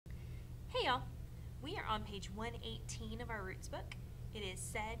We are on page 118 of our roots book. It is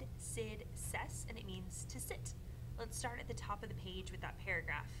said, sid, sess, and it means to sit. Let's start at the top of the page with that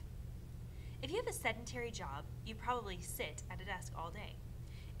paragraph. If you have a sedentary job, you probably sit at a desk all day.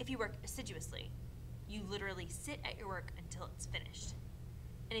 If you work assiduously, you literally sit at your work until it's finished.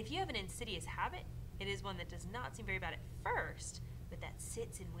 And if you have an insidious habit, it is one that does not seem very bad at first, but that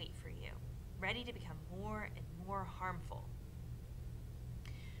sits in wait for you, ready to become more and more harmful.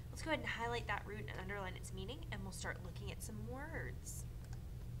 Let's go ahead and highlight that root and underline its meaning, and we'll start looking at some words.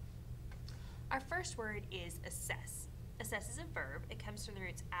 Our first word is assess. Assess is a verb. It comes from the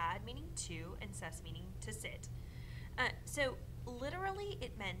roots ad, meaning to, and sess, meaning to sit. So literally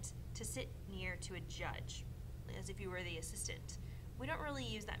it meant to sit near to a judge, as if you were the assistant. We don't really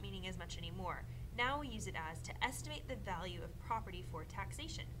use that meaning as much anymore. Now we use it as to estimate the value of property for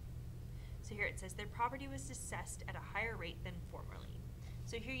taxation. So here it says their property was assessed at a higher rate than formerly.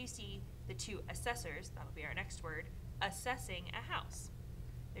 So here you see the two assessors, that'll be our next word, assessing a house.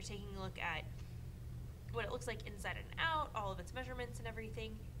 They're taking a look at what it looks like inside and out, all of its measurements and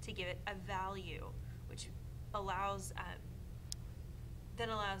everything, to give it a value, which allows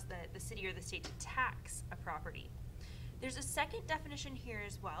the city or the state to tax a property. There's a second definition here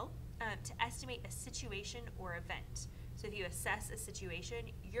as well, to estimate a situation or event. So if you assess a situation,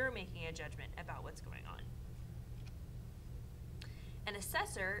 you're making a judgment about what's going on. An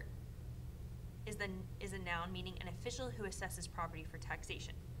assessor is a noun meaning an official who assesses property for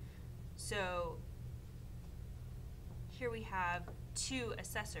taxation. So here we have two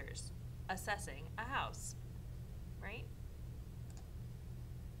assessors assessing a house, right?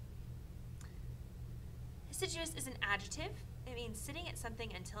 Assiduous is an adjective. It means sitting at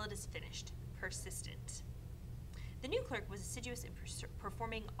something until it is finished, persistent. The new clerk was assiduous in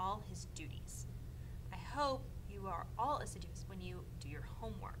performing all his duties. I hope you are all assiduous when you do your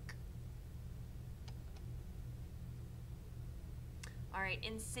homework. All right,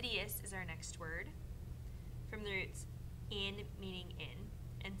 insidious is our next word, from the roots in meaning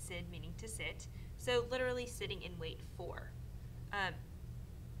in and sid meaning to sit. So literally sitting in wait for.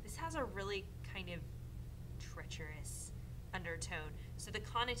 This has a really kind of treacherous undertone. So the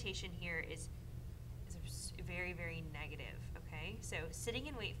connotation here is very, very negative, okay? So sitting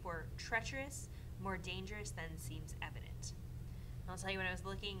in wait for, treacherous, more dangerous than seems evident. I'll tell you, when I was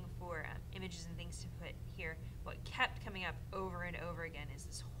looking for images and things to put here, what kept coming up over and over again is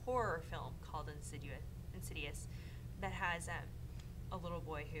this horror film called Insidious that has a little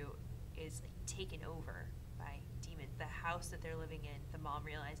boy who is like taken over by demons. The house that they're living in, the mom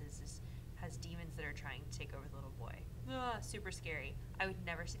realizes has demons that are trying to take over the little boy. Super scary. I would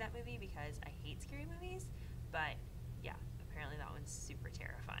never see that movie because I hate scary movies, but yeah, apparently that one's super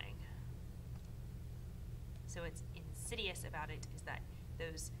terrifying. So what's insidious about it is that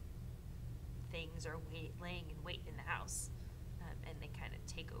those things are laying in wait in the house, and they kind of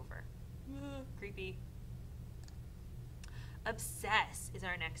take over. Creepy. Obsess is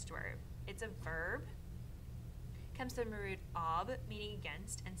our next word. It's a verb. Comes from the root ob, meaning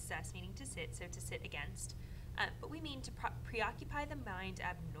against, and sess, meaning to sit, so to sit against. But we mean to preoccupy the mind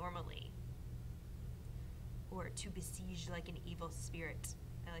abnormally, or to besiege like an evil spirit.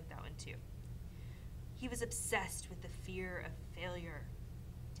 I like that one too. He was obsessed with the fear of failure.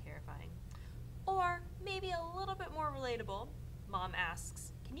 Terrifying. Or maybe a little bit more relatable, mom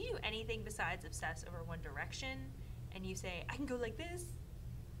asks, can you do anything besides obsess over one direction? And you say, I can go like this,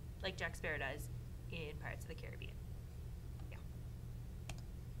 like Jack Sparrow does in Pirates of the Caribbean. Yeah.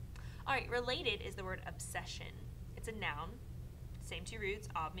 All right, related is the word obsession. It's a noun, same two roots,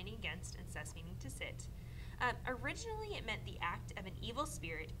 ob meaning against and sess meaning to sit. Originally, it meant the act of an evil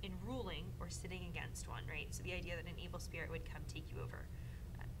spirit in ruling or sitting against one, right? So the idea that an evil spirit would come take you over.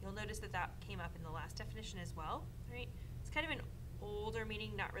 You'll notice that that came up in the last definition as well, right? It's kind of an older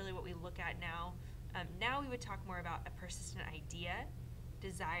meaning, not really what we look at now. Now we would talk more about a persistent idea,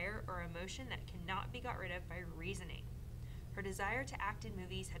 desire, or emotion that cannot be got rid of by reasoning. Her desire to act in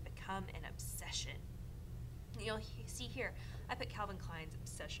movies had become an obsession. You'll see here, I put Calvin Klein's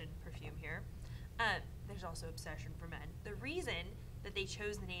Obsession perfume here. There's also Obsession for Men. The reason that they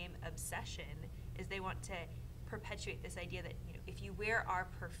chose the name Obsession is they want to perpetuate this idea that, you know, if you wear our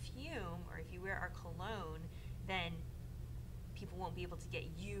perfume or if you wear our cologne, then people won't be able to get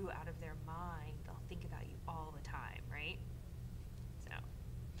you out of their mind. They'll think about you all the time, right? So,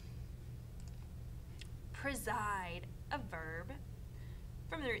 preside, a verb,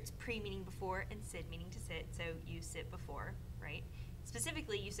 from the roots pre meaning before and sid meaning to sit, so you sit before, right?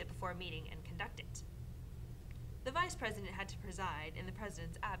 Specifically, you sit before a meeting and conduct it. The vice president had to preside in the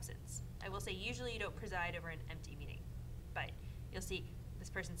president's absence. I will say usually you don't preside over an empty meeting, but you'll see this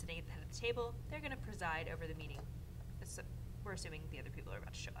person sitting at the head of the table, they're going to preside over the meeting. So we're assuming the other people are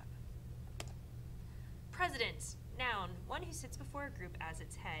about to show up. President, noun, one who sits before a group as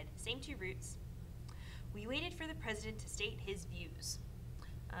its head. Same two roots. We waited for the president to state his views.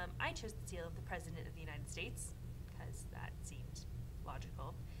 I chose the seal of the President of the United States because that seemed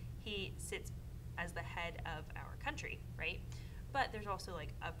logical. He sits as the head of our country, right? But there's also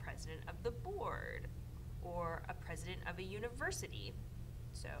like a president of the board or a president of a university.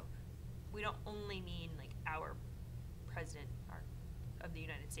 So we don't only mean like our president of the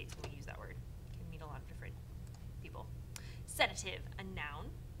United States when we use that word. It can mean a lot of different people. Sedative, a noun.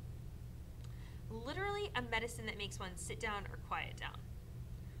 Literally a medicine that makes one sit down or quiet down.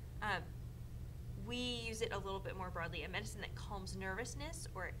 We use it a little bit more broadly, a medicine that calms nervousness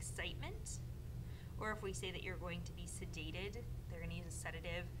or excitement. Or if we say that you're going to be sedated, they're going to use a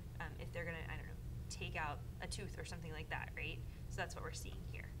sedative if they're going to, I don't know, take out a tooth or something like that, right? So that's what we're seeing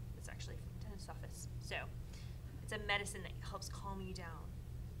here. It's actually from dentist's office. So it's a medicine that helps calm you down.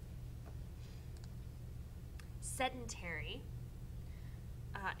 Sedentary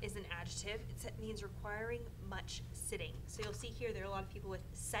is an adjective. It means requiring much sitting. So you'll see here there are a lot of people with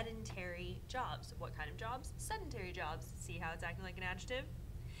sedentary jobs. What kind of jobs? Sedentary jobs. See how it's acting like an adjective?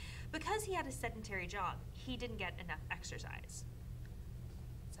 Because he had a sedentary job, he didn't get enough exercise.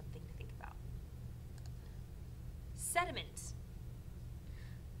 Something to think about. Sediment.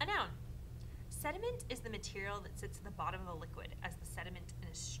 A noun. Sediment is the material that sits at the bottom of a liquid as the sediment in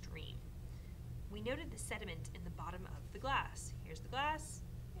a stream. We noted the sediment in the bottom of the glass. Here's the glass,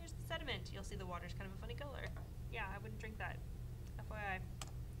 here's the sediment. You'll see the water's kind of a funny color. Yeah, I wouldn't drink that. FYI.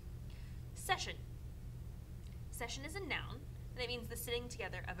 Session. Session is a noun, and it means the sitting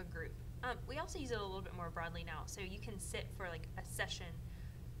together of a group. We also use it a little bit more broadly now. So you can sit for like a session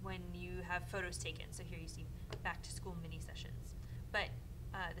when you have photos taken. So here you see back to school mini sessions. But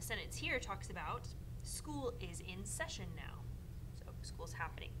the sentence here talks about school is in session now. So school's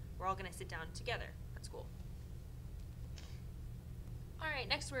happening. We're all going to sit down together at school. All right,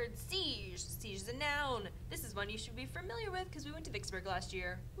 next word, siege. Siege is a noun. This is one you should be familiar with because we went to Vicksburg last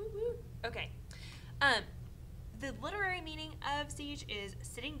year. Woo woo. Okay. The literary meaning of siege is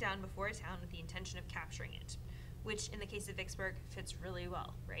sitting down before a town with the intention of capturing it, which in the case of Vicksburg fits really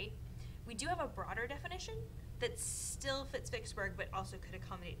well, right? We do have a broader definition that still fits Vicksburg but also could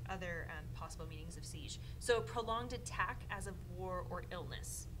accommodate other possible meanings of siege. So a prolonged attack as of war or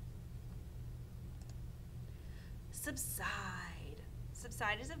illness. Subside.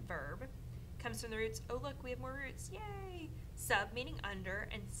 Subside is a verb. Comes from the roots, oh look, we have more roots, yay! Sub meaning under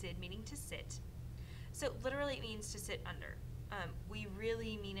and sid meaning to sit. So literally it means to sit under. We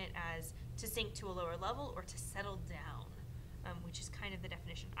really mean it as to sink to a lower level or to settle down, which is kind of the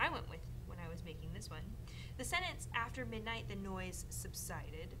definition I went with when I was making this one. The sentence, after midnight the noise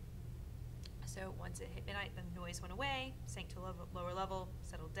subsided. So once it hit midnight the noise went away, sank to a lower level,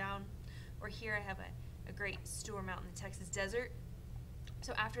 settled down. Or here I have a great storm out in the Texas desert.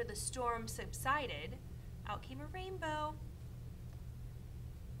 So after the storm subsided, out came a rainbow.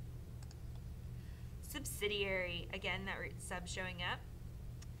 Subsidiary, again, that root sub showing up.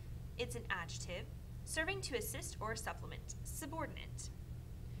 It's an adjective, serving to assist or supplement, subordinate.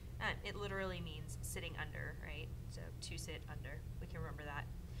 It literally means sitting under, right? So to sit under, we can remember that.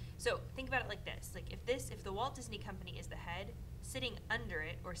 So think about it like this, if the Walt Disney Company is the head, sitting under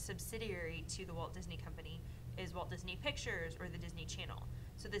it or subsidiary to the Walt Disney Company is Walt Disney Pictures or the Disney Channel.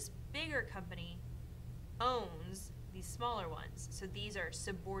 So this bigger company owns these smaller ones. So these are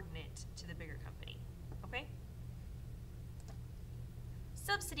subordinate to the bigger company. Okay?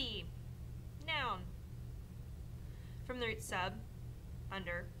 Subsidy, noun. From the root sub,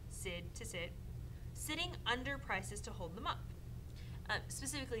 under, sid, to sit. Sitting under prices to hold them up.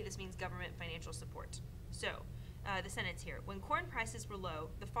 Specifically, this means government financial support. So, the sentence here, when corn prices were low,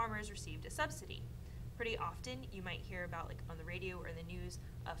 the farmers received a subsidy. Pretty often, you might hear about, like on the radio or the news,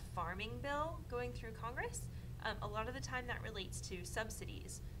 a farming bill going through Congress. A lot of the time that relates to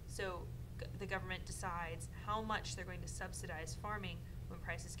subsidies. So, the government decides how much they're going to subsidize farming when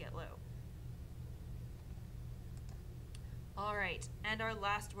prices get low. All right, and our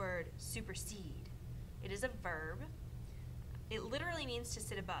last word, supersede. It is a verb. It literally means to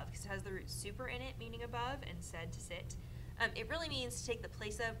sit above because it has the root super in it, meaning above, and said to sit. It really means to take the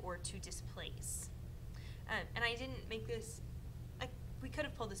place of or to displace. And I didn't make this, we could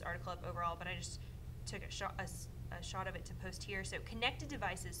have pulled this article up overall, but I just took a shot of it to post here. So connected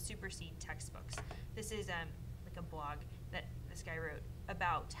devices supersede textbooks. This is like a blog that this guy wrote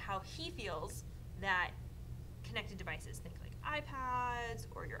about how he feels that connected devices, think like iPads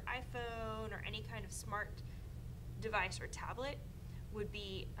or your iPhone or any kind of smart device or tablet, would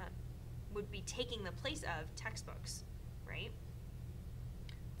be taking the place of textbooks, right?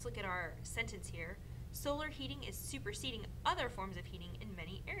 Let's look at our sentence here. Solar heating is superseding other forms of heating in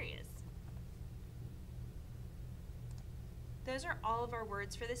many areas. Those are all of our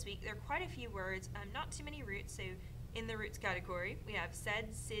words for this week. There are quite a few words, not too many roots. So in the roots category, we have said,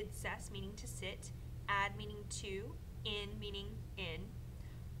 sid, sess, meaning to sit, ad, meaning to, in, meaning in,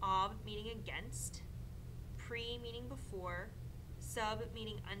 ob, meaning against, pre, meaning before, sub,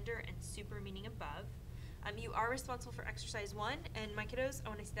 meaning under, and super, meaning above. You are responsible for exercise 1, and my kiddos, I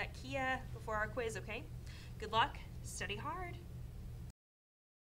want to see that Kia before our quiz, okay? Good luck, study hard.